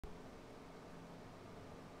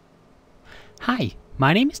Hi,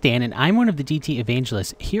 my name is Dan and I'm one of the DT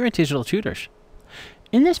evangelists here at Digital Tutors.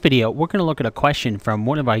 In this video, we're going to look at a question from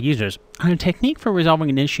one of our users on a technique for resolving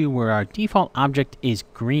an issue where our default object is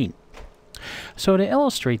green. So to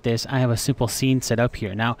illustrate this, I have a simple scene set up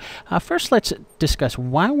here. Now, first let's discuss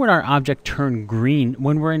why would our object turn green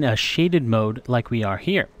when we're in a shaded mode like we are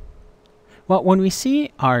here. Well, when we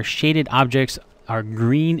see our shaded objects are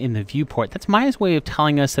green in the viewport, that's Maya's way of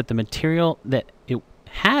telling us that the material that it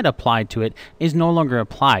had applied to it is no longer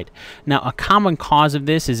applied. Now, a common cause of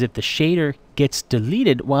this is if the shader gets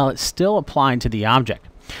deleted while it's still applied to the object.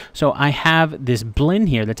 So I have this blend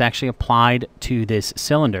here that's actually applied to this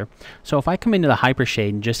cylinder. So if I come into the hypershade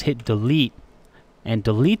and just hit delete and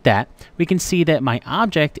delete that, we can see that my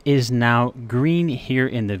object is now green here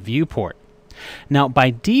in the viewport. Now,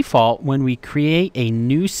 by default, when we create a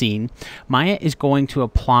new scene, Maya is going to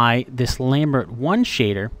apply this Lambert 1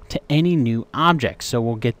 shader to any new object. So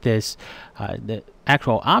we'll get this, the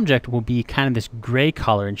actual object will be kind of this gray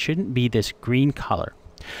color and shouldn't be this green color.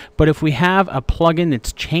 But if we have a plugin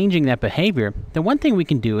that's changing that behavior, the one thing we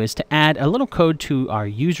can do is to add a little code to our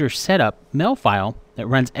user setup mail file that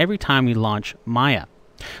runs every time we launch Maya.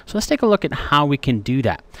 So let's take a look at how we can do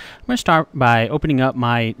that. I'm going to start by opening up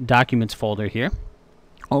my documents folder here.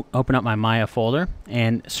 Open up my Maya folder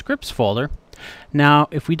and scripts folder. Now,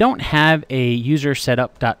 if we don't have a user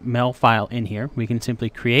setup.mel file in here, we can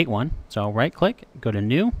simply create one. So I'll right click, go to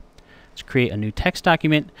new, let's create a new text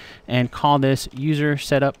document and call this user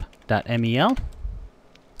setup.mel.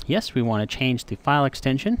 Yes, we want to change the file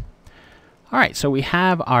extension. All right, so we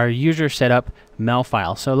have our user setup mel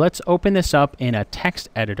file. So let's open this up in a text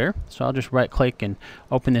editor. So I'll just right click and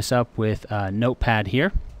open this up with Notepad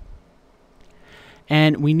here.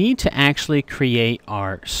 And we need to actually create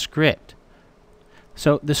our script.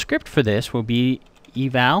 So the script for this will be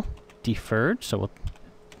eval deferred. So we'll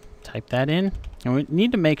type that in. And we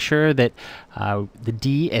need to make sure that the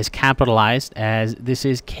D is capitalized as this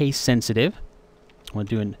is case sensitive. We'll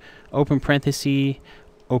do an open parenthesis,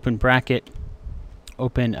 open bracket,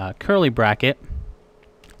 open curly bracket,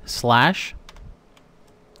 slash,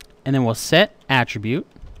 and then we'll set attribute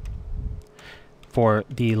for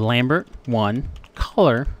the Lambert 1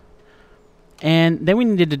 color, and then we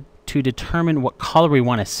need to determine what color we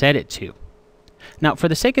want to set it to. Now, for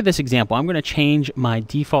the sake of this example, I'm going to change my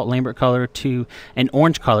default Lambert color to an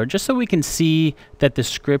orange color just so we can see that the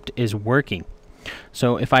script is working.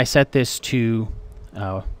 So if I set this to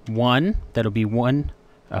 1, that'll be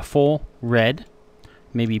a full red,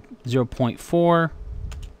 maybe 0.4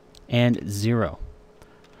 and 0.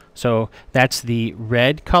 So that's the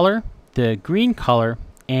red color, the green color,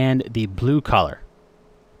 and the blue color.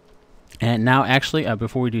 And now actually,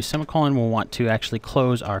 before we do semicolon, we'll want to actually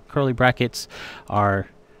close our curly brackets, our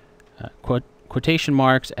quotation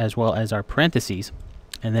marks, as well as our parentheses,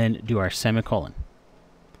 and then do our semicolon.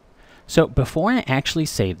 So before I actually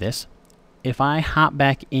save this, if I hop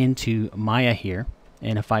back into Maya here,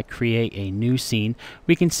 and if I create a new scene,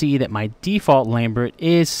 we can see that my default Lambert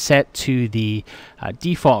is set to the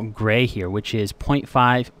default gray here, which is 0.5,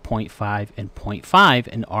 0.5, and 0.5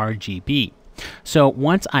 in RGB. So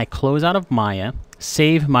once I close out of Maya,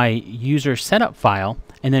 save my user setup file,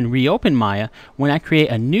 and then reopen Maya, when I create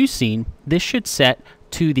a new scene, this should set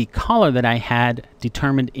to the color that I had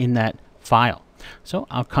determined in that file. So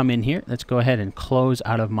I'll come in here. Let's go ahead and close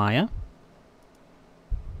out of Maya.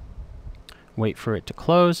 Wait for it to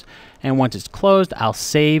close, and once it's closed, I'll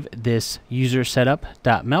save this user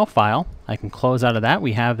setup.mel file. I can close out of that.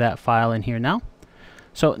 We have that file in here now.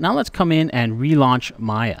 So now let's come in and relaunch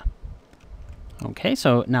Maya. Okay,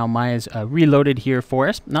 so now Maya's reloaded here for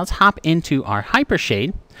us. Now let's hop into our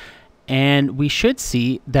hypershade, and we should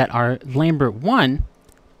see that our Lambert 1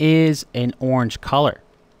 is an orange color.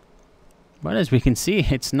 But as we can see,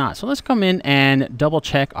 it's not. So let's come in and double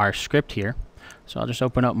check our script here. So I'll just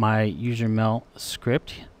open up my user mel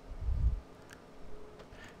script.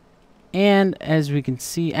 And as we can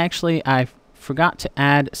see, actually, I forgot to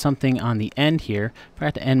add something on the end here. I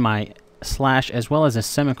forgot to end my slash as well as a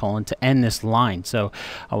semicolon to end this line. So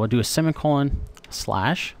I will do a semicolon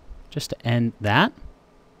slash just to end that.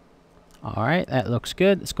 All right, that looks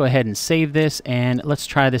good. Let's go ahead and save this, and let's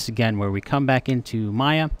try this again where we come back into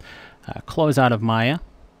Maya, close out of Maya,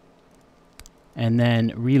 and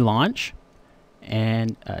then relaunch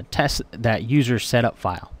and test that user setup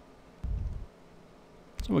file.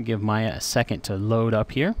 So we'll give Maya a second to load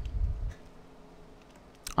up here.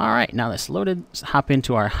 All right, now that's loaded. Let's hop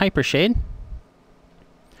into our hypershade.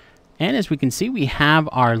 And as we can see, we have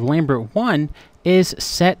our Lambert 1 is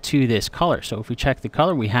set to this color. So if we check the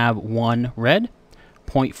color, we have 1 red,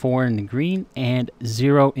 0.4 in the green, and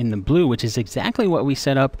 0 in the blue, which is exactly what we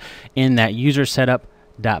set up in that user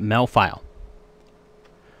setup.mel file.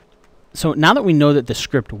 So now that we know that the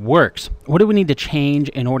script works, what do we need to change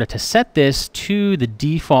in order to set this to the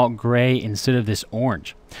default gray instead of this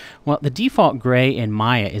orange? Well, the default gray in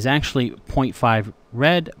Maya is actually 0.5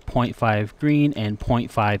 red, 0.5 green, and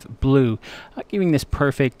 0.5 blue, giving this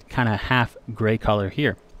perfect kind of half gray color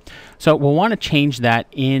here. So we'll want to change that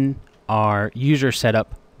in our user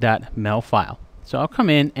setup.mel file. So I'll come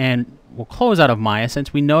in and we'll close out of Maya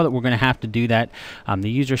since we know that we're going to have to do that. The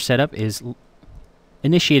user setup is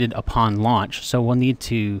initiated upon launch, so we'll need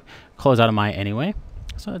to close out of Maya anyway.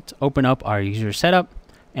 So let's open up our user setup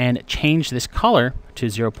and change this color to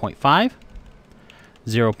 0.5,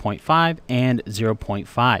 0.5, and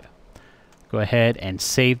 0.5. Go ahead and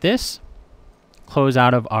save this, close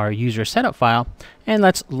out of our user setup file, and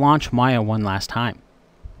let's launch Maya one last time.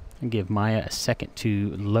 And give Maya a second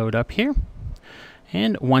to load up here.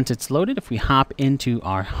 And once it's loaded, if we hop into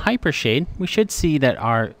our hypershade, we should see that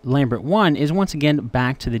our Lambert 1 is once again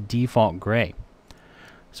back to the default gray.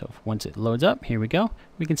 So once it loads up, here we go,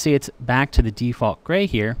 we can see it's back to the default gray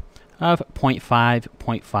here of 0.5,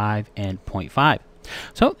 0.5, and 0.5.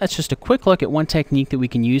 So that's just a quick look at one technique that we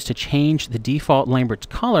can use to change the default Lambert's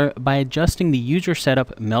color by adjusting the user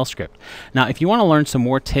setup Mel script. Now, if you want to learn some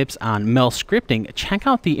more tips on Mel scripting, check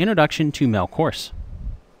out the Introduction to Mel course.